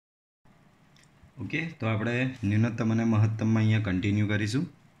Okay तो આપણે ન્યૂનતમ અને મહત્તમમાં અહીંયા કન્ટિન્યુ કરીશું।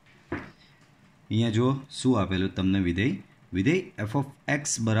 અહીંયા જો શું આપેલું તમને વિધેય f of x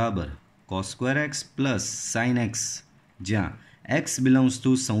બરાબર cos square x plus sin x જ્યાં x belongs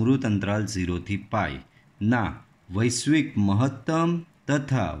to સંવૃત અંતરાલ 0 થી પાઈ ના વૈશ્વિક મહત્તમ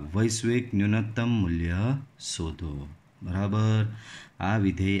તથા વૈશ્વિક ન્યૂનતમ મૂલ્ય શોધો। બરાબર, આ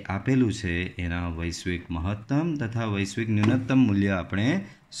વિધેય આપેલું છે, એના વૈશ્વિક મહત્તમ તથા વૈશ્વિક ન્યૂનતમ મૂલ્ય આપણે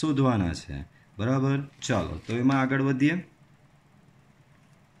શોધવાના છે। बराबर, चलो तो एम आगे बढ़ीए।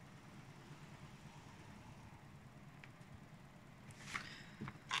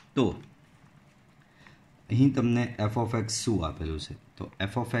 तो अहीं तमने एफ ऑफ एक्स शू आपेलू है, तो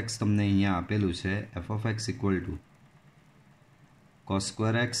एफ ऑफ एक्स तमने अहीं आपेलू है F of x equal to cos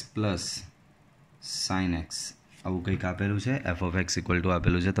square x plus sine x, आवुं कंईक आपेलू है। F of x equal to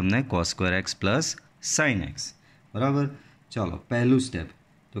आपेलू है तमने cos square x plus sine x. बराबर, चलो पहलू स्टेप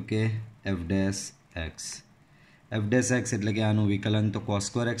तो के एफ डैश एक्स एटले कि आनु विकलन तो कॉस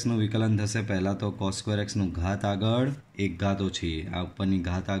स्क्वायर एक्स नु विकलन थशे। पहला तो कॉस स्क्वायर एक्स नु घात आगळ एक घात ओछी, आ उपरनी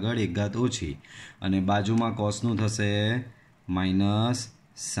घात आगळ एक घात ओछी, अने बाजुमां कॉस नु थशे माइनस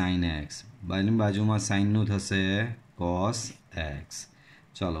साइन एक्स, बाजुमां साइन नु थशे कॉस एक्स।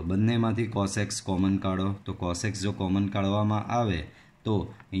 चलो बंनेमांथी कॉस एक्स कॉमन काढो, तो कॉस एक्स जो कॉमन काढवामां आवे तो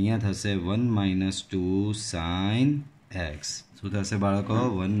अहींया थशे 1 - 2 साइन एक्स। शू थशे बाळको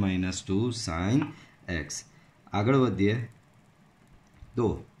 1 - 2 साइन एक्स। आगळ वधीए तो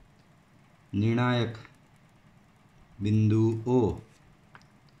निर्णायक बिंदुओ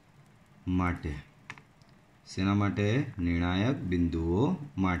माटे, सेना माटे? निर्णायक बिंदुओ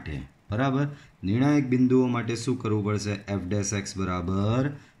माटे। बराबर, निर्णायक बिंदुओ माटे शुं करवुं पड़शे? एफ डैश एक्स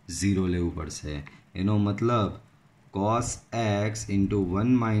बराबर 0 लेवुं पड़शे। एनो मतलब cos x into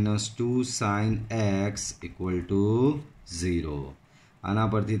 1 - 2 sin x equal to 0। आना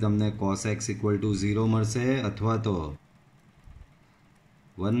परथी तमने cos x इक्वल टू 0 मळशे अथवा तो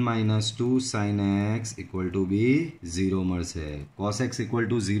 1 - 2 sin x equal to be 0 मळशे। cos x equal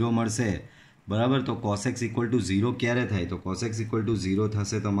to 0 मळशे। बराबर, तो cos x इक्वल टू 0 क्यारे थाय? तो cos x इक्वल टू 0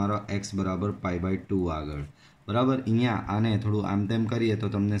 थशे तमारो x बराबर π/2 आगळ। बराबर, अहींया आने थोड़ुं आम तेम करीए तो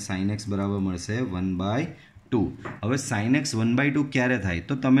तमने sin x बराबर मळशे 1/2। हवे sin x 1/2 क्यारे थाय?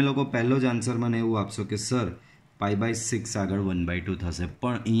 तो तमे लोको पहलो ज आंसर मने एवुं आपशो कि सर π/6 आगळ 1/2 थशे,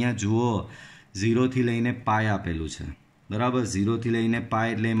 पण अहींया जुओ 0 थी लईने पाई आपेलुं छे। बराबर, 0 थी लईने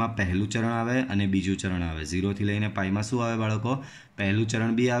पाई एटले एमां पहलुं चरण आवे अने बीजुं चरण आवे। 0 थी लईने पाई मां शुं आवे बाळको? पहलुं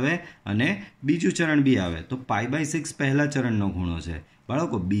चरण बी आवे अने बीजुं चरण बी आवे। तो π/6 पहला चरणनो खूणो छे।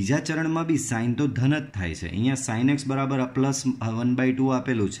 बाळको बीजा चरणमां बी साइन तो धन ज थाय छे। अहींया sin x बराबर प्लस 1/2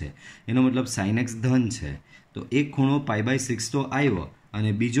 आपेलुं छे, एनो मतलब sin x धन छे। तो एक खूणो π/6 तो आव्यो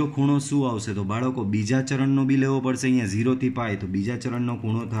अने बीजो खूणो शुं आवशे? तो बाळको बीजा चरणनो बी लेवो पड़शे। अहींया 0 थी पाई, तो बीजा चरणनो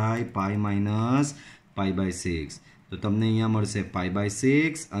खूणो थाय पाई माइनस π/6। तो तमने अहींया मळशे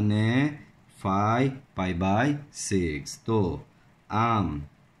π/6 अने 5 π/6। तो आम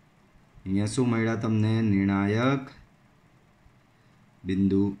अहींया शुं मळ्या तमने? निर्णायक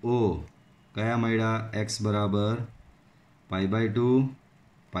बिंदुओ कया मळ्या? x बराबर π/2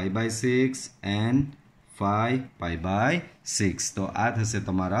 π/6 एंड 5 π/6। तो आ थशे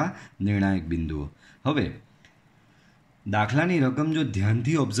तमारा निर्णायक बिंदुओ। हवे दाखलानी रकम जो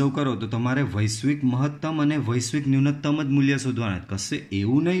ध्यानथी ऑब्जर्व करो तो तमारे वैश्विक महत्तम और वैश्विक न्यूनतम ज मूल्य शोधवाना। कशे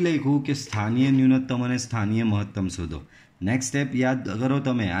एवुं नहीं लख्युं कि स्थानीय न्यूनतम और स्थानीय महत्तम शोधो। नेक्स्ट स्टेप याद करो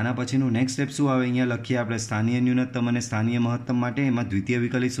तमे। आना पछीनुं नेक्स्ट स्टेप शुं आवे? अहींया लखीए आपणे स्थानीय न्यूनतम और स्थानीय महत्तम माटे एमां द्वितीय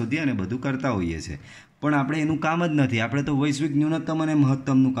विकलित शोधीए अने बधुं करता होईए छे, पण आपणे एनुं काम ज नथी। आपणे तो वैश्विक न्यूनतम और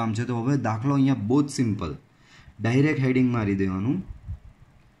महत्तमनुं काम छे। तो हवे दाखलो अहींया बहुत सिम्पल, डायरेक्ट हेडिंग मारी देवानुं,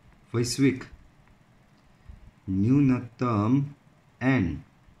 वैश्विक न्यूनतम एंड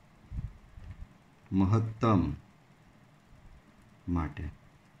महत्तम माटे।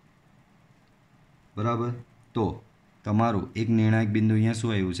 बराबर, तो तमारुं एक निर्णायक बिंदु अहींया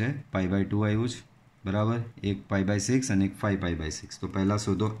शुं आव्युं छे? π/2 आव्युं छे। बराबर, एक π/6 અને એક 5 π/6। तो पहला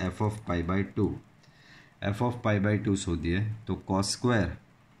शोधो f ऑफ π/2। f ऑफ π/2 शोधीए तो cos square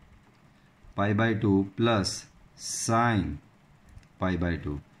π/2 plus sign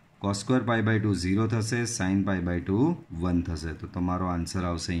π/2। cos square π/2 0 थशे, साइन π/2 1 थशे। तो तमारो आंसर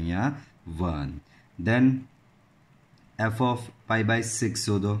आवशे अहींया 1। देन f ऑफ π/6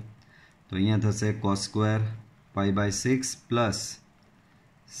 शोधो तो अहींया थशे cos square π/6 plus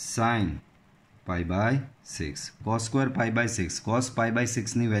sign π/6। cos square π/6, cos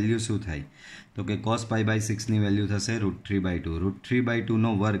π/6 ની વેલ્યુ શું થાય? તો કે cos π/6 ની વેલ્યુ થશે √3/2। √3/2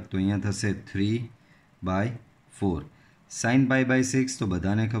 નો વર્ગ તો અહીંયા થશે 3/4। sin π/6 તો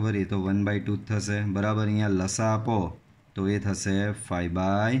બધાને ખબર, એ તો 1/2 થશે। બરાબર, અહીંયા લસા આપો તો એ થશે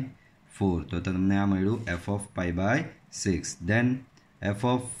 5/4। 4 तो तमने आ मळ्युं f(π/6). देन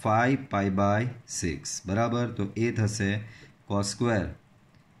f(5π/6) बराबर तो ए थशे cos स्क्वेर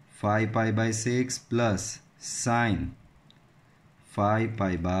 5π/6 प्लस sin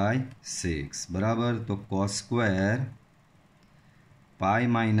 5π/6 बराबर तो cos square pi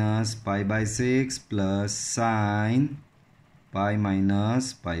minus π/6 plus sin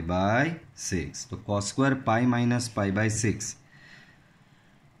π-π/6 तो cos स्क्वेर पाई माइनस π/6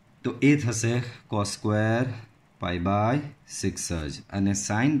 तो ए थशे cos स्क्वेर π/6 ज अने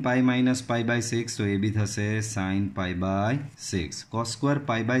sin π-π/6 तो ए बी थशे sin π/6 cos स्क्वेर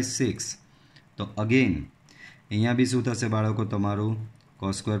π/6 तो अगेन अहींया बी शुं थशे बाळको तमारुं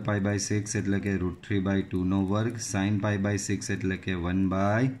cos स्क्वेर π/6 एटले के √3/2 નો વર્ગ sin π/6 एटले के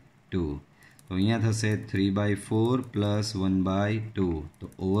 1/2 तो अहींया थशे 3/4 प्लस 1/2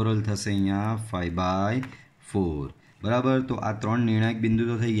 तो ओवरऑल थशे अहींया 5/4 बराबर। तो आ त्रण निर्णायक बिंदु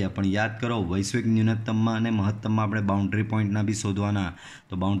तो थई गया पण याद करो वैश्विक न्यूनतम में अने महत्तम में आपणे बाउंड्री पॉइंटना बी शोधवाना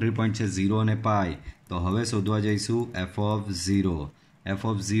तो बाउंड्री पॉइंट छे 0 अने पाई तो हवे शोधवा जईशुं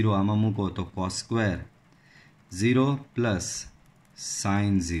f(0) आमां मूको तो cos square 0 plus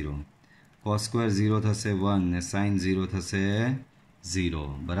sin 0 cos square 0 थशे 1 ने sin 0 थशे 0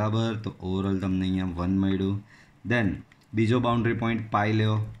 बराबर। तो ओवरऑल तमने अहींया 1 मळ्युं। देन बीजो बाउंड्री पॉइंट पाई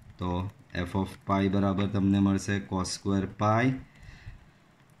लो तो f(π) बराबर तमने मळशे cos square pi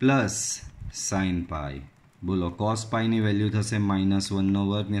plus sin पाई। बोलो cos पाई नी वेल्यू थशे -1 નો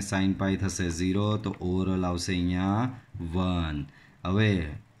વર્ગ ने sin पाई थशे 0 तो ओवरऑल आवशे अहींया 1।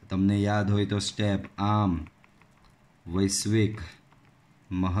 हवे तमने याद होय तो स्टेप आम वैश्विक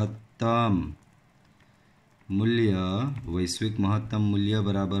महत्तम मूल्य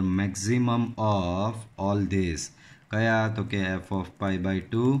बराबर मैक्सिमम ऑफ ऑल दिस कया तो के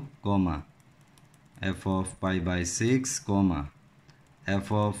f(π/2) f(π/6)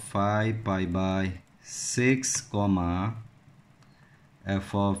 f(5π/6)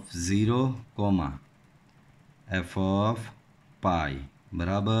 f(0) f(π)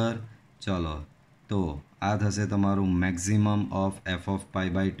 बराबर। चलो तो आ थशे तमारुं मैक्सिमम ऑफ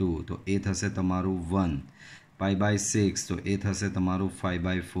f(π/2) तो ए थशे तमारुं 1 π/6 तो ए थशे तमारुं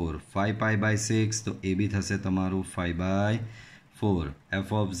 5/4 5π/6 तो ए बी थशे तमारुं 5/4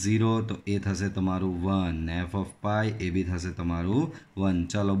 f(0) तो ए थशे तमारुं 1 ने f(π) ए बी थशे तमारुं 1।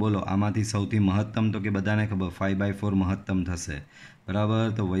 चलो बोलो आमांथी सौथी महत्तम तो के बधाने खबर 5/4 महत्तम थशे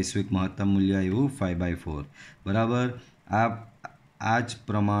बराबर। तो वैश्विक महत्तम मूल्य आव्युं 5/4 बराबर। आज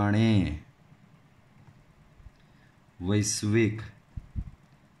प्रमाणे वैश्विक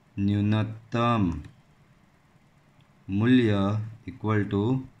न्यूनतम मूल्य equal to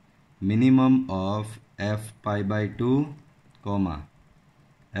minimum of f(π/2)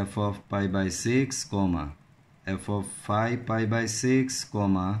 f(π/6) f(5π/6)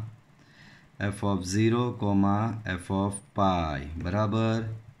 f(0) f(π) बराबर।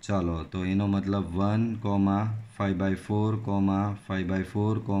 चलो तो एनो मतलब 1 5/4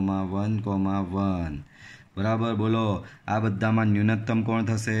 5/4 1 1 बराबर। बोलो आ बधामां न्यूनतम कोण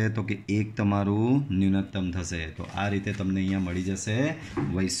थशे तो कि एक तमारुं न्यूनतम थशे। तो आ रीते तमने अहींया मळी जशे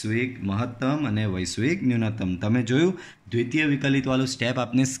वैश्विक महत्तम अने वैश्विक न्यूनतम। तमे जोयुं द्वितीय विकलित वाळुं स्टेप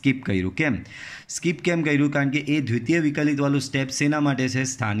आपने स्कीप कर्युं केम कर्युं कारण के ए द्वितीय विकलित वाळुं स्टेप शेना माटे छे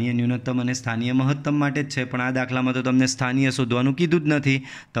स्थानीय न्यूनतम अने स्थानीय महत्तम माटे ज छे पण आ दाखलामां तो तमने स्थानीय शोधवानुं कीधुं ज नथी।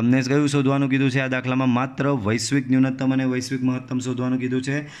 तमने कयुं शोधवानुं कीधुं छे आ दाखलामां मात्र वैश्विक न्यूनतम अने वैश्विक महत्तम शोधवानुं कीधुं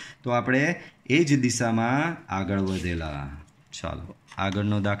छे। तो आपणे ए ज दिशामां आगळ वधेला। चलो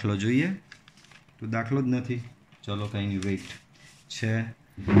आगळनो दाखलो जोईए तो दाखलो ज नथी। चलो कई नहीं वेट छे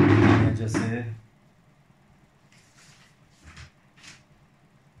जैसे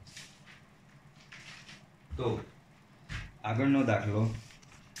तो आगळनो दाखलो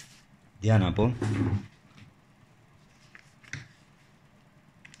ध्यान आपो।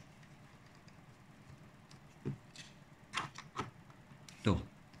 तो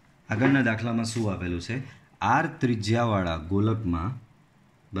आगळना दाखलामां शुं आपेलुं छे आर त्रिज्यावाळा गोलकमां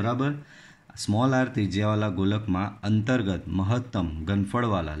बराबर स्मॉल आर त्रिज्यावाला गोलक में अंतर्गत महत्तम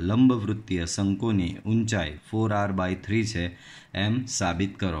घनफळवाला लंबवृत्तीय शंकुनी ऊंचाई 4r/3 है एम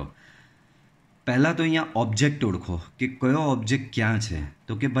साबित करो। पहला तो अहींया ऑब्जेक्ट ओळखो कि कयो ऑब्जेक्ट क्या है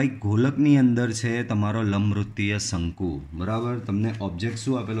तो कि भाई गोलकनी अंदर है तमारो लंबवृत्तीय शंकु बराबर। तमने ऑब्जेक्ट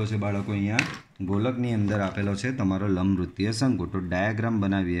शुं आपेलो छे बाळको अहींया गोलकनी अंदर आपेलो छे तमारो लंबवृत्तीय शंकु। तो डायग्राम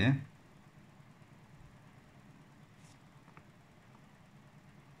बनावीए।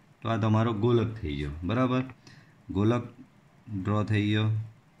 तो आ तमारो गोलक थई गयो बराबर। गोलक ड्रॉ थई गयो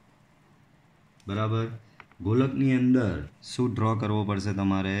बराबर। गोलकनी अंदर शुं ड्रॉ करवो पड़शे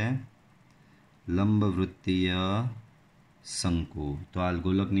तमारे लंबवृत्तीय શંકુ. તો આ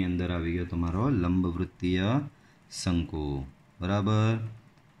ગોલકની અંદર આવી ગયો તમારો લંબવૃત્તીય શંકુ. બરાબર,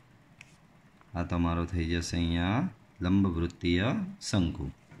 આ તમારો થઈ જશે અહીંયા લંબવૃત્તીય શંકુ.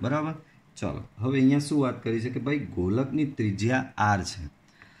 બરાબર, ચાલો હવે અહીંયા શું વાત કરી છે કે ભાઈ ગોલકની ત્રિજ્યા આર છે.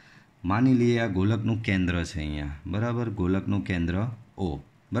 માની લઈએ આ ગોલકનું કેન્દ્ર છે અહીંયા. બરાબર, ગોલકનું કેન્દ્ર ઓ.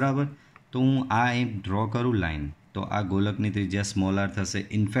 બરાબર, તો હું આ એક ડ્રો કરું લાઈન, તો આ ગોલકની ત્રિજ્યા સ્મોલ આર થશે.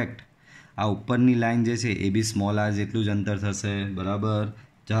 ઇનફેક્ટ આ ઉપરની લાઈન જે છે એ બી સ્મોલ આર જેટલું જ અંતર થશે. બરાબર,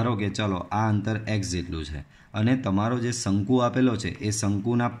 ધારો કે ચાલો આ અંતર એક્સ જેટલું છે અને તમારો જે શંકુ આપેલો છે એ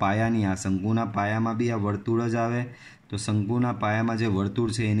શંકુના પાયાની, આ શંકુના પાયામાં બી આ વર્તુળ જ આવે. તો શંકુના પાયામાં જે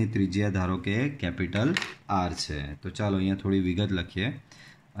વર્તુળ છે એની ત્રિજ્યા ધારો કે કેપિટલ આર છે. તો ચાલો અહીંયા થોડી વિગત લખીએ.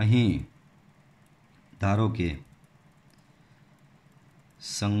 અહીં ધારો કે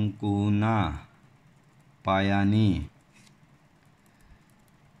શંકુના પાયાની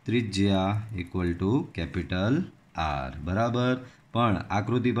ત્રિજ્યા ઇક્વલ ટુ કેપિટલ આર. બરાબર, પણ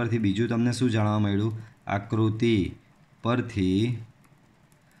આકૃતિ પરથી બીજું તમને શું જાણવા મળ્યું? આકૃતિ પરથી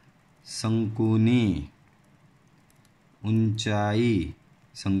શંકુની ઊંચાઈ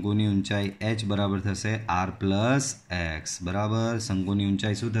h બરાબર થશે આર પ્લસ એક્સ. બરાબર, શંકુની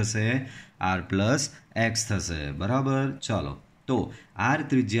ઊંચાઈ શું થશે? આર પ્લસ એક્સ થશે. બરાબર, ચાલો તો આર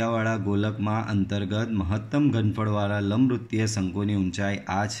ત્રિજ્યાવાળા ગોલકમાં અંતર્ગત મહત્તમ ઘનફળવાળા લંબવૃત્તીય શંકુની ઊંચાઈ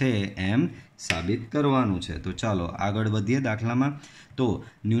આ છે એમ સાબિત કરવાનું છે. તો ચાલો આગળ વધીએ દાખલામાં. તો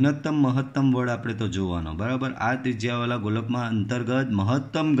ન્યૂનતમ મહત્તમ બળ આપણે તો જોવાનો. બરાબર, આ ત્રિજ્યાવાળા ગોલકમાં અંતર્ગત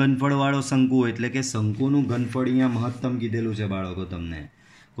મહત્તમ ઘનફળવાળો શંકુ, એટલે કે શંકુનું ઘનફળ અહીંયા મહત્તમ કીધેલું છે બાળકો. તમને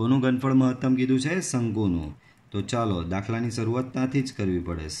કોનું ઘનફળ મહત્તમ કીધું છે? શંકુનું. તો ચાલો દાખલાની શરૂઆત ત્યાંથી જ કરવી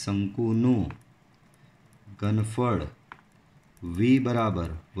પડે. શંકુનું ઘનફળ v બરાબર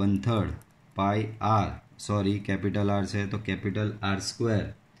 1/3 પાઈ આર, સોરી કેપિટલ આર છે તો કેપિટલ આર સ્ક્વેર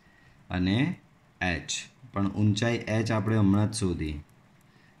અને h. પણ ઊંચાઈ h આપણે હમણાં જ શોધી.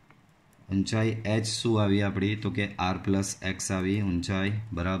 ઊંચાઈ h શું આવી આપણી? તો કે આર પ્લસ એક્સ આવી ઊંચાઈ.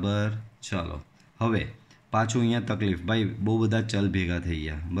 બરાબર, ચાલો હવે પાછું અહીંયા તકલીફ, ભાઈ બહુ બધા ચલ ભેગા થઈ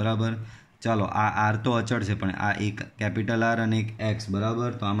ગયા. બરાબર, ચાલો આ આર તો અચળ છે પણ આ એક કેપિટલ આર અને એક એક્સ. બરાબર,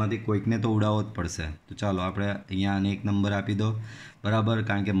 તો આમાંથી કોઈકને તો ઉડાવવો જ પડશે. તો ચાલો આપણે અહીંયા આને એક નંબર આપી દો. બરાબર,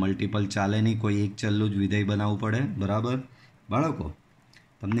 કારણ કે મલ્ટિપલ ચાલે નહીં, કોઈ એક ચલનું જ વિધેય બનાવવું પડે. બરાબર બાળકો,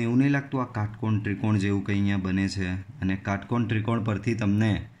 તમને એવું નહીં લાગતું આ કાટકોણ ત્રિકોણ જેવું કંઈ અહીંયા બને છે? અને કાટકોણ ત્રિકોણ પરથી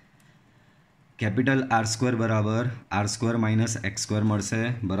તમને કેપિટલ આર સ્ક્વેર બરાબર R square minus x square મળશે.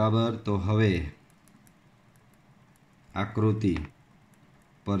 બરાબર, તો હવે આકૃતિ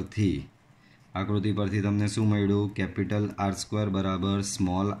પરથી તમને શું મળ્યું? કેપિટલ આર સ્ક્વેર બરાબર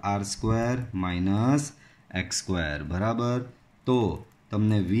small R square minus x square. બરાબર, તો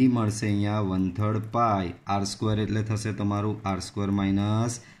તમને v મળશે અહીંયા 1/3 પાઈ આર સ્ક્વેર, એટલે થશે તમારું R square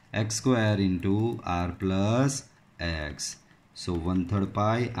minus x square into R plus x. સો 1/3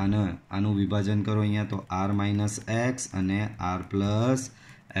 પાઈ આનું વિભાજન કરો અહીંયા તો આર માઇનસ એક્સ અને આર પ્લસ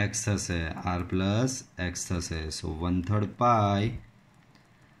એક્સ થશે. આર પ્લસ એક્સ થશે. સો 1/3 પાઈ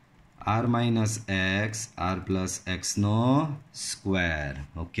R minus x R plus એક્સનો square.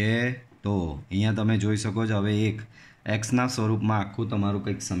 Okay, તો અહીંયા તમે જોઈ શકો છો હવે એક એક્સના સ્વરૂપમાં આખું તમારું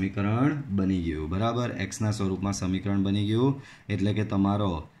કંઈક સમીકરણ બની ગયું. બરાબર, એક્સના સ્વરૂપમાં સમીકરણ બની ગયું એટલે કે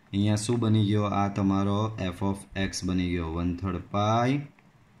તમારો અહીંયા શું બની ગયો? આ તમારો એફ ઓફ એક્સ બની ગયો 1/3 પાઈ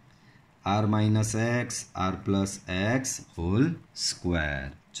R minus x R plus x whole square.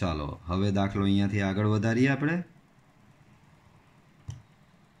 ચાલો હવે દાખલો અહીંયાથી આગળ વધારીએ આપણે.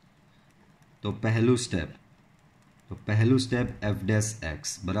 તો પહેલું સ્ટેપ એફ ડેશ એક્સ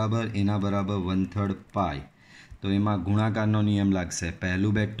બરાબર એના બરાબર 1/3 પાઈ. તો એમાં ગુણાકારનો નિયમ લાગશે.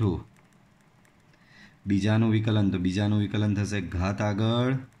 પહેલું બેઠું બીજાનું વિકલન, તો બીજાનું વિકલન થશે ઘાત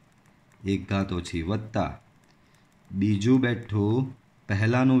આગળ એક ઘાત ઓછી વત્તા બીજું બેઠું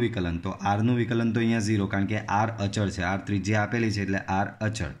પહેલાનું વિકલન, તો આરનું વિકલન તો અહીંયા 0 કારણ કે આર અચળ છે. આર ત્રિજ્યા આપેલી છે એટલે આર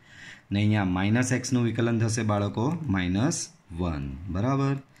અચળ. ને અહીંયા માઇનસ એક્સનું વિકલન થશે બાળકો -1.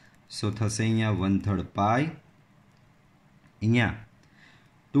 બરાબર, સો થશે અહીંયા 1/3 પાઈ અહીંયા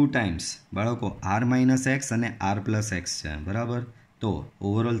 2 ટાઈમ્સ બાળકો આર માઇનસ એક્સ અને આર પ્લસ એક્સ છે. બરાબર, તો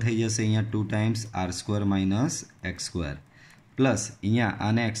ઓવરઓલ થઈ જશે અહીંયા 2 times R square minus x square plus અહીંયા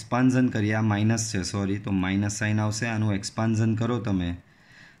આને એક્સપાન્ઝન કરીએ, આ માઇનસ છે સોરી, તો માઇનસ સાઇન આવશે. આનું એક્સપાન્ઝન કરો તમે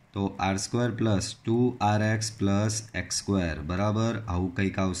તો R square plus 2rx plus x square બરાબર આવું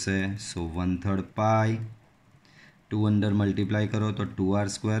કંઈક આવશે. સો 1/3 પાઈ 2 અંદર મલ્ટીપ્લાય કરો તો 2r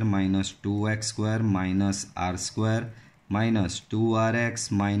square minus 2x square minus R square minus 2rx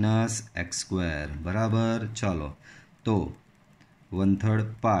minus x square. બરાબર, ચાલો તો 1/3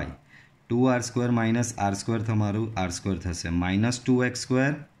 પાઈ 2r square minus R square તમારું આર સ્ક્વેર થશે minus 2x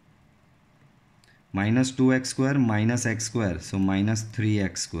square -2x² -x², સો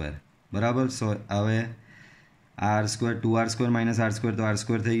 -3x², બરાબર. સો હવે r² 2r² - r² તો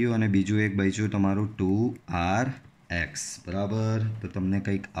r² થઈ ગયું, અને બીજું એક બચ્યું તમારું 2rx, બરાબર. તો તમને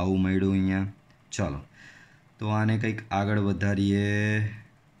કંઈક આવું મળ્યું અહીંયા. ચલો તો આને કંઈક આગળ વધારીએ,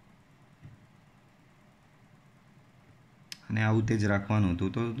 અને આવું તે જ રાખવાનું હતું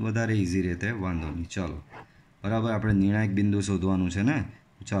તો વધારે ઇઝી રહેતે, વાંધો નહીં. ચલો બરાબર, આપણે નિર્ણાયક બિંદુ શોધવાનું છે ને.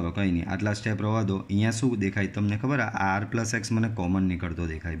 ચાલો કંઈ નહીં, આટલા સ્ટેપ રહેવા દો. અહીંયા શું દેખાય તમને ખબર? r+x મને કોમન નીકળતો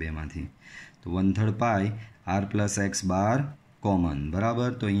દેખાય બેમાંથી, તો 1/3 પાઈ r+x બાર કોમન, બરાબર.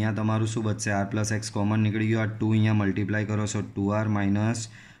 તો અહીંયા તમારું શું બચશે? r+x કોમન નીકળી ગયું. આ 2 અહીંયા મલ્ટીપ્લાય કરો છો, 2r -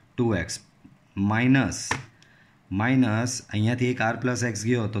 2x માઇનસ અહીંયાથી એક r+x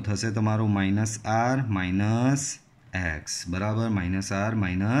ગયો તો થશે તમારું -r - x, બરાબર. -r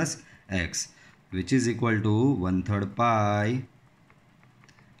 - x which is equal to 1/3 pi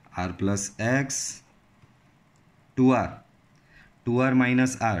r+x 2r -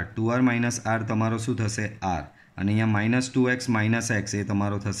 r તમારો શું થશે? r, અને અહીંયા -2x - x એ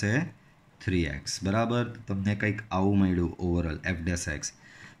તમારો થશે 3x, બરાબર. તમને કંઈક આવું મળ્યું ઓવરઓલ f'(x).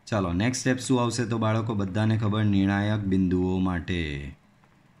 ચાલો નેક્સ્ટ સ્ટેપ શું આવશે? તો બાળકો બધાને ખબર, નિર્ણાયક બિંદુઓ માટે.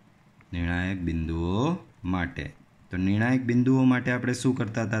 તો નિર્ણાયક બિંદુઓ માટે આપણે શું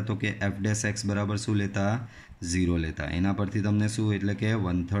કરતા હતા? તો કે f'(x) બરાબર શું લેતા? 0 લેતા. એના પરથી તમને શું, એટલે કે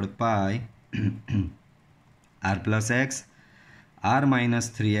 1/3 પાઈ r+x r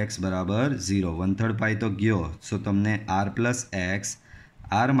 - 3x બરાબર 0. 1/3 પાઈ તો ગયો, સો તમને r+x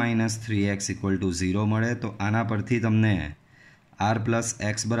r - 3x = 0 મળે. તો આના પરથી તમને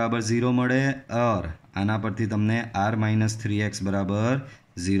r+x બરાબર 0 મળે, और આના પરથી તમને r - 3x બરાબર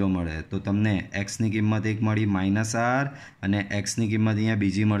 0 મળે. તો તમને x ની કિંમત એક મળી -r, અને x ની કિંમત અહીંયા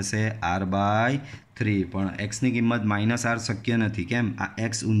બીજી મળશે r/3. પણ x ની કિંમત -r શક્ય નથી. કેમ? આ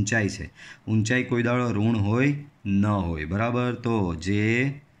x ઊંચાઈ છે, ઊંચાઈ કોઈ દાડો ઋણ હોય ન હોય, બરાબર. તો જે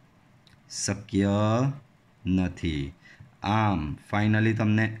શક્ય નથી. આમ ફાઇનલી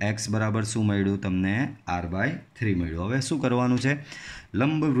તમને x બરાબર શું મળ્યું? તમને r/3 મળ્યું. હવે શું કરવાનું છે?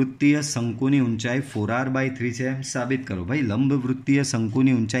 લંબવૃત્તીય શંકુની ઊંચાઈ 4r/3 છે, સાબિત કરો. ભાઈ લંબવૃત્તીય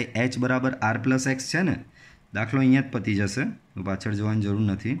શંકુની ઊંચાઈ h બરાબર r+x છે ને. દાખલો અહીંયા જ પતી જશે, તો પાછળ જવાની જરૂર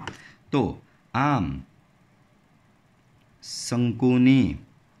નથી. તો આમ શંકુની,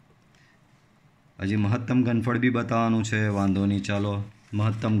 હજી મહત્તમ ઘનફળ બી બતાવવાનું છે, વાંધો નહીં. ચાલો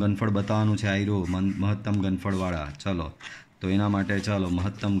મહત્તમ ઘનફળ બતાવવાનું છે, આયરો મહત્તમ ઘનફળવાળા. ચાલો તો એના માટે ચાલો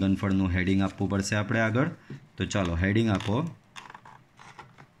મહત્તમ ઘનફળનું હેડિંગ આપવું પડશે આપણે આગળ. તો ચાલો હેડિંગ આપો,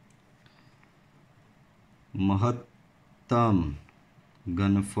 મહત્તમ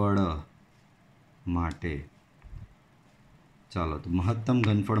ઘનફળ માટે. ચાલો તો મહત્તમ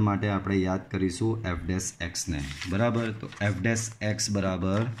ઘનફળ માટે આપણે યાદ કરીશું f'(x) ને, બરાબર. તો f'(x)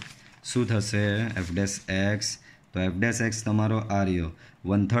 બરાબર શું થશે? f'(x) તો f'(x) તમારો આ રહ્યો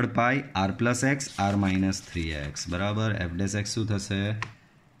 1/3 પાઈ r+x r - 3x, બરાબર. f'(x) શું થશે?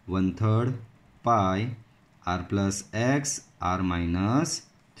 1/3 પાઈ r+x r -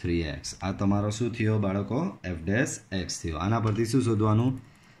 3x. આ તમારો શું થયો બાળકો? f'(x) થયો. આના પરથી શું શોધવાનું?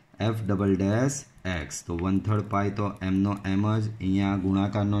 f'(x). તો 1/3 પાઈ તો એમનો એમ જ, અહીંયા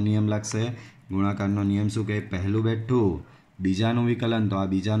ગુણાકારનો નિયમ લાગશે. ગુણાકારનો નિયમ શું કહે? પહેલું બેઠું બીજાનું વિકલન, તો આ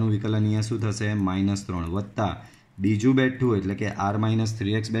બીજાનું વિકલન અહીંયા શું થશે? -3 વત્તા બીજું બેઠું એટલે કે r -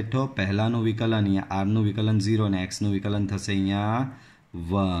 3x બેઠો, પહેલાનું વિકલન અહીંયા rનું વિકલન 0 અને xનું વિકલન થશે અહીંયા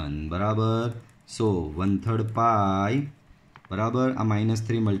 1, બરાબર. સો 1/3 પાઈ બરાબર આ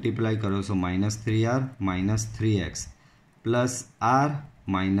 -3 મલ્ટીપ્લાય કરો, સો -3r - 3x plus r -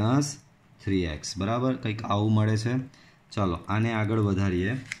 3x, બરાબર. કંઈક આવું મળે છે. ચાલો આને આગળ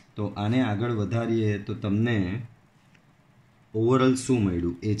વધારીએ. તો આને આગળ વધારીએ તો તમને ઓવરઓલ શું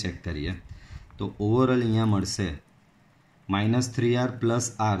મળ્યું એ ચેક કરીએ. તો ઓવરઓલ અહીંયા મળશે -3r પ્લસ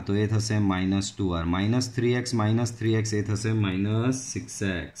r, તો એ થશે -2r, -3x - 3x એ થશે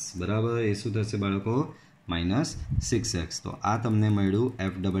 -6x, બરાબર. એ શું થશે બાળકો? -6x. તો આ તમને મળ્યું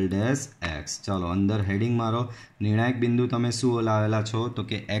f'(x). ચાલો અંદર હેડિંગ મારો. નિર્ણાયક બિંદુ તમે શું લાવેલા છો? તો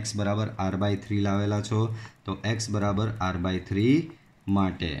કે x બરાબર r/3 લાવેલા છો. તો x બરાબર r/3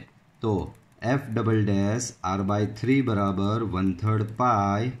 માટે તો f'(r/3) બરાબર 1/3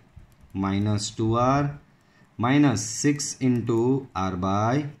 પાઈ -2r -6 ×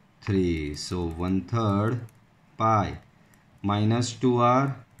 r/3. સો 1/3 પાઈ -2r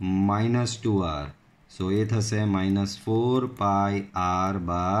 -2r, સો એ થશે -4 પાઈ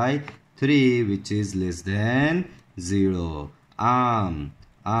r/3 which is less than 0.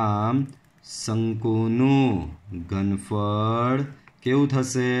 આમ શંકુનું ઘનફળ કેવું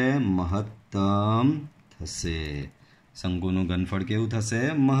થશે? મહત્તમ થશે. શંકુનું ઘનફળ કેવું થશે?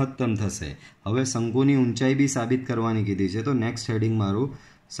 મહત્તમ થશે. હવે શંકુની ઊંચાઈ બી સાબિત કરવાની કીધી છે, તો નેક્સ્ટ હેડિંગ મારું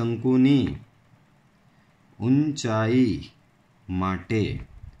શંકુની ઊંચાઈ માટે.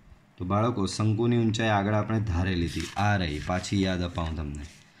 તો બાળકો શંકુની ઊંચાઈ આગળ આપણે ધારેલી હતી, આ રહી, પાછી યાદ અપાવું તમને.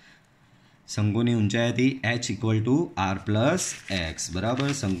 શંકુની ઊંચાઈ હતી h equal to r plus x, બરાબર.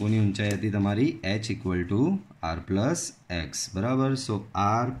 શંકુની ઊંચાઈ હતી તમારી h equal to r plus x, બરાબર. સો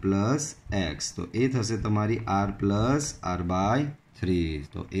r પ્લસ એક્સ, તો એ થશે તમારી r પ્લસ r બાય 3,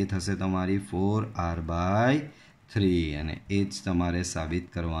 તો એ થશે તમારી 4r/3, અને એ જ તમારે સાબિત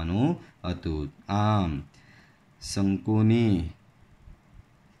કરવાનું હતું. આમ શંકુની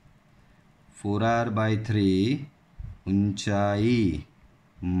 4r/3 ઊંચાઈ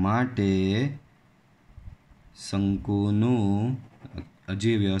માટે શંકુનું,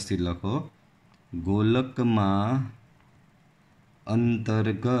 હજી વ્યવસ્થિત લખો, ગોલકમાં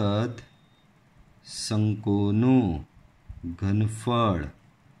અંતર્ગત શંકુનું ઘનફળ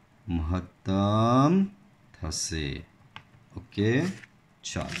મહત્તમ થશે. ઓકે,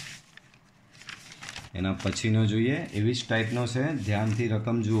 ચાલો એના પછીનો જોઈએ. એવી જ ટાઈપનો છે, ધ્યાનથી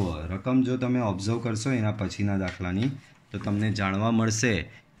રકમ જુઓ. રકમ જો તમે ઓબ્ઝર્વ કરશો એના પછીના દાખલાની, તો તમને જાણવા મળશે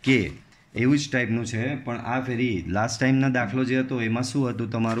કે એવું જ ટાઈપનું છે, પણ આ ફેરી લાસ્ટ ટાઈમના દાખલો જે હતો એમાં શું હતું?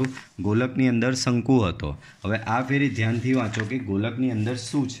 તમારું ગોલકની અંદર શંકુ હતો. હવે આ ફેરી ધ્યાનથી વાંચો કે ગોલકની અંદર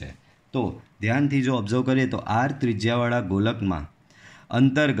શું છે. તો ધ્યાનથી જો ઓબ્ઝર્વ કરીએ તો r ત્રિજ્યાવાળા ગોલકમાં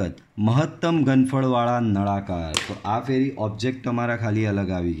અંતર્ગત મહત્તમ ઘનફળવાળા નળાકાર. તો આ ફેરી ઓબ્જેક્ટ તમારા ખાલી અલગ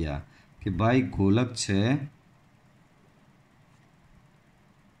આવી ગયા કે ભાઈ ગોલક છે,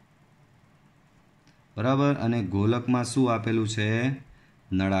 બરાબર, અને ગોલકમાં શું આપેલું છે?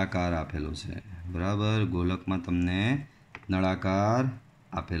 નળાકાર આપેલું છે, બરાબર. ગોલકમાં તમને નળાકાર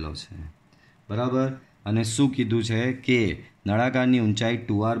આપેલો છે, બરાબર. અને શું કીધું છે કે નળાકારની ઊંચાઈ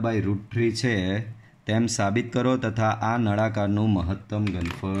 2r/√3 છે તેમ સાબિત કરો તથા આ નળાકારનું મહત્તમ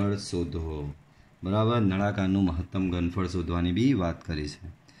ઘનફળ શોધો, બરાબર. નળાકારનું મહત્તમ ઘનફળ શોધવાની બી વાત કરી છે.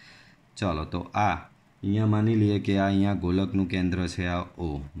 ચાલો, તો આ અહીંયા માની લઈએ કે આ અહીંયા ગોલકનું કેન્દ્ર છે, આ O,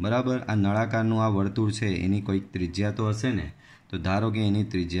 બરાબર. આ નળાકારનું આ વર્તુળ છે, એની કોઈક ત્રિજ્યા તો હશે ને, તો ધારો કે એની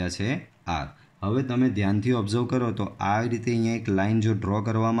ત્રિજ્યા છે r. હવે તમે ધ્યાનથી ઓબ્ઝર્વ કરો તો આ રીતે અહીંયા એક લાઇન જો ડ્રો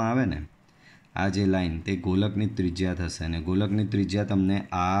કરવામાં આવે ને, આ જે લાઇન તે ગોલકની ત્રિજ્યા થશે, અને ગોલકની ત્રિજ્યા તમને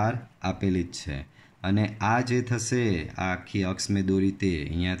r આપેલી જ છે. અને આ જે થશે, આ આખી અક્ષ મેં દોરી તે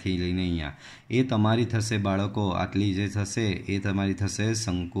અહીંયાથી લઈને અહીંયા, એ તમારી થશે બાળકો, આટલી જે થશે એ તમારી થશે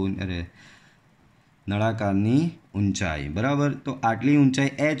શંકુ નળાકારની ઊંચાઈ, બરાબર. તો આટલી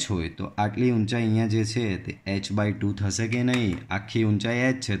ઊંચાઈ h હોય તો આટલી ઊંચાઈ અહીંયા જે છે તે h/2 થશે કે નહીં? આખી ઊંચાઈ h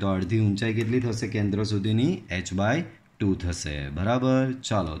છે, તો અડધી ઊંચાઈ કેટલી થશે કેન્દ્ર સુધીની? h/2 થશે, બરાબર.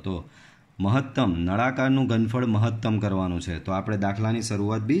 ચાલો, તો મહત્તમ નળાકારનું ઘનફળ મહત્તમ કરવાનું છે, તો આપણે દાખલાની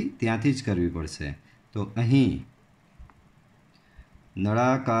શરૂઆત બી ત્યાંથી જ કરવી પડશે. તો અહીં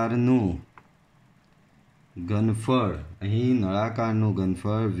નળાકારનું ઘનફળ, અહીં નળાકારનું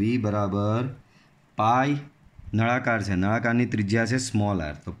ઘનફળ v બરાબર પાઈ, નળાકાર છે, નળાકારની ત્રિજ્યા છે સ્મોલ r,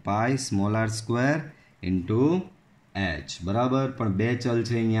 તો પાઈ સ્મોલ r² ઇન્ટુ h, બરાબર. પણ બે ચલ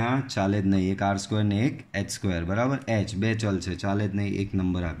છે અહીંયા, ચાલે જ નહીં, એક r² ને એક h², બરાબર. h બે ચલ છે, ચાલે જ નહીં, એક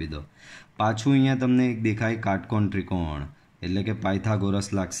નંબર આપી દો. પાછું અહીંયા તમને એક દેખાય કાટકોણ ત્રિકોણ, એટલે કે પાયથાગોરસ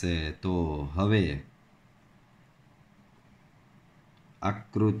લાગશે. તો હવે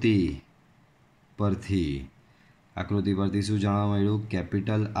આકૃતિ પરથી શું જાણવા મળ્યું?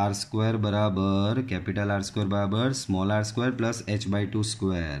 કેપિટલ r² બરાબર small r² plus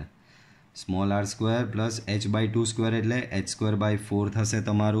h/2², small r² plus h/2² એટલે h²/4 થશે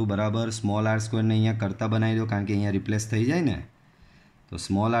તમારું, બરાબર. સ્મોલ r² ને અહીંયા કરતા બનાવી દો, કારણ કે અહીંયા રિપ્લેસ થઈ જાય ને, તો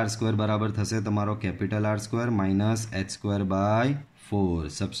સ્મોલ r² બરાબર થશે તમારો capital r² minus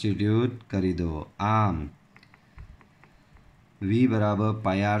h²/4, substitute કરી દો. આમ v બરાબર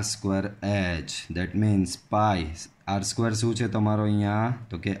પાઈ r²h, that means pi r² શું છે તમારો અહીંયા?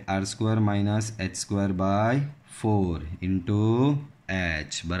 તો કે r² minus h²/4 into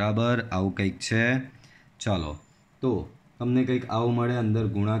h, બરાબર. આવું કંઈક છે. ચાલો, તો તમને કંઈક આવું મળે, અંદર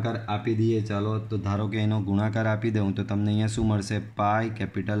ગુણાકાર આપી દઈએ. ચાલો, તો ધારો કે એનો ગુણાકાર આપી દઉં તો તમને અહીંયા શું મળશે? પાઈ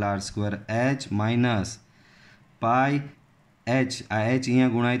capital r²h minus pi h, આ h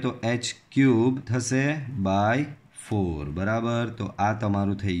અહીંયા ગુણાય તો h³ થશે /4, બરાબર. તો આ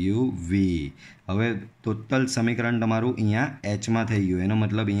તમારું થઈ ગયું v. હવે ટોટલ સમીકરણ તમારું અહીંયા hમાં થઈ ગયું, એનો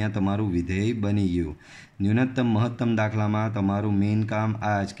મતલબ અહીંયા તમારું વિધેય બની ગયું. ન્યૂનતમ મહત્તમ દાખલામાં તમારું મેઇન કામ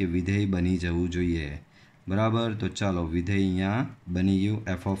આ જ કે વિધેય બની જવું જોઈએ, બરાબર. તો ચાલો, વિધેય અહીંયા બની ગયું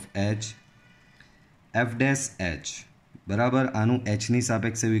f(h) f' h, बराबर। आनु h ની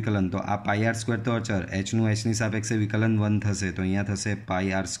સાપેક્ષે વિકલન तो आ पाई आर स्क्वेर तो अचर h નું h ની સાપેક્ષે વિકલન 1 થશે तो અહીંયા થશે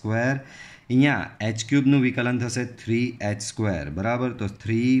પાઈ આર સ્ક્વેર। અહીંયા h ક્યુબ નું વિકલન થશે 3h સ્ક્વેર બરાબર। तो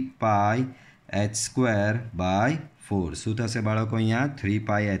 3 પાઈ h સ્ક્વેર બાય 4 શું થશે બાળકો? અહીંયા 3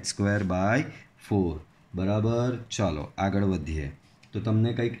 પાઈ h સ્ક્વેર બાય 4 બરાબર। ચાલો આગળ વધીએ તો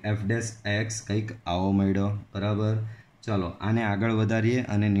તમને કંઈક f ડેશ x કંઈક આવો મળ્યો બરાબર। ચાલો આને આગળ વધારીએ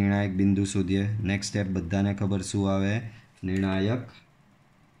અને નિર્ણાયક બિંદુ શોધીએ। નેક્સ્ટ સ્ટેપ બધાને ખબર શું આવે? નિર્ણાયક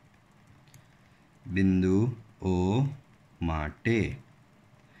બિંદુઓ માટે।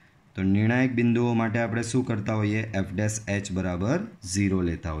 તો નિર્ણાયક બિંદુઓ માટે આપણે શું કરતા હોઈએ? એફ ડેશ એચ બરાબર 0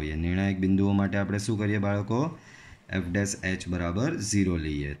 લેતા હોઈએ। નિર્ણાયક બિંદુઓ માટે આપણે શું કરીએ બાળકો? એફ ડેશ એચ બરાબર 0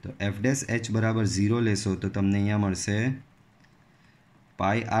 લઈએ। તો એફ ડેશ એચ બરાબર 0 લેશો તો તમને અહીંયા મળશે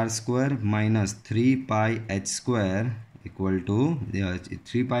પાઈ R square minus 3 pi H square equal to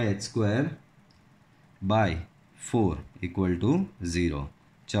 3 pi H square bye 4 equal to 0।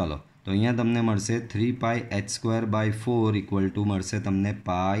 चलो तो अहींया तमने मळशे 3 पाई H square bye 4 equal to मळशे तमने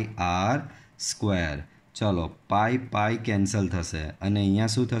पाई आर स्क्वेर। चलो पाई पाई केन्सल थशे अने अहींया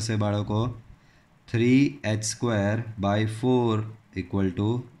शुं थशे बाळको? 3h square bye 4 equal to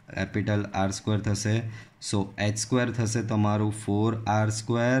capital R square थशे। सो एच स्क्वेर थशे तमारुं 4r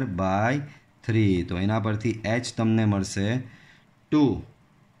स्क्वेर बाय 3 तो एना परथी h तमने मळशे 2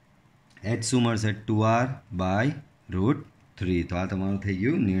 h शुं मळशे? 2r bye √3। तो आ तमारुं थई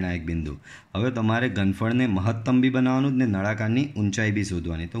गयुं निर्णायक बिंदु। हवे तमारे घनफळने महत्तम बी बनाववानुं ने नळाकारनी ऊंचाई बी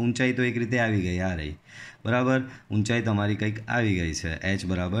शोधवानी। तो ऊंचाई तो एक रीते आवी गई आ रही बराबर। ऊंचाई तमारी कंईक आवी गई छे h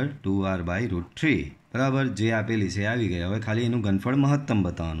बराबर 2r बाय √3 बराबर। जे आपेली छे आवी गई। हवे खाली एनुं घनफळ महत्तम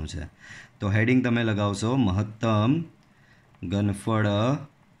बताववानुं छे। तो हेडिंग तमे लगावशो महत्तम घनफळ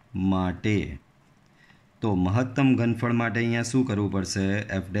माटे। तो महत्तम घनफळ माटे अहींया शुं करवुं पड़शे?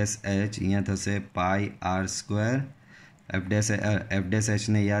 एफ डेश एच अहींया थशे पाई R square. F dash H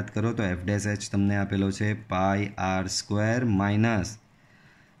ने याद करो तो एफ डेश एच तमने आपेलो छे पाई आर स्क्वेर माइनस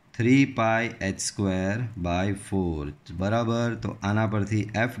 3 पाई एच स्क्वेर बाय 4 बराबर। तो आना परथी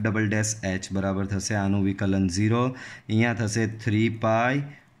एफ डबल डैश एच बराबर थशे आनुं विकलन 0 अहींया थशे 3 पाई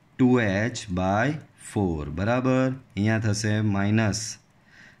 2h बाय 4 बराबर। अहींया थशे माइनस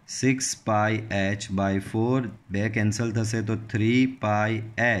 6 पाई h बाय 4 बे केन्सल थशे तो 3 पाई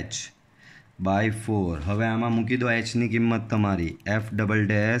h बाय 4। हवे आमां मूकी दो h नी किंमत तमारी f डबल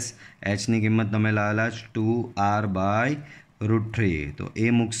डैश h नी किंमत तमे लावेला 2r बाय √3 तो ए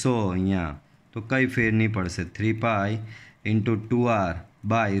मूकशो अहींया तो कई फेर नहीं पड़शे 3 पाई इंटू 2r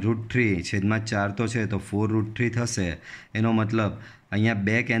बाय √3 छेदमां 4 तो छे तो 4√3 थशे। एनो मतलब अहींया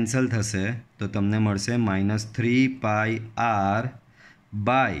 2 केन्सल थशे तो तमने मळशे -3 पाई r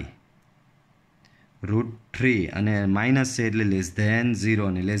बाय √3 અને માઇનસ છે એટલે લેસ ધેન 0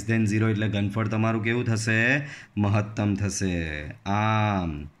 અને લેસ ધેન 0 એટલે ઘનફળ તમારું કેવું થશે? મહત્તમ થશે।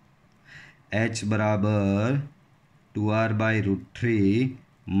 આમ h બરાબર 2r બાય √3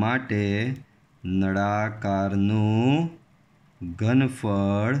 માટે નળાકારનું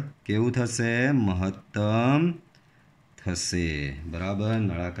ઘનફળ કેવું થશે? મહત્તમ થશે બરાબર।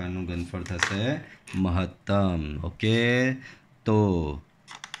 નળાકારનું ઘનફળ થશે મહત્તમ। ઓકે तो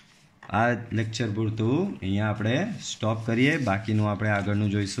आ लेक्चर पूरतुं अहींया आपणे स्टॉप करीए। बाकीनुं आपणे आगळनुं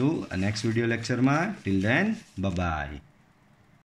जोईशुं नेक्स्ट विडियो लेक्चर में। Till then bye bye.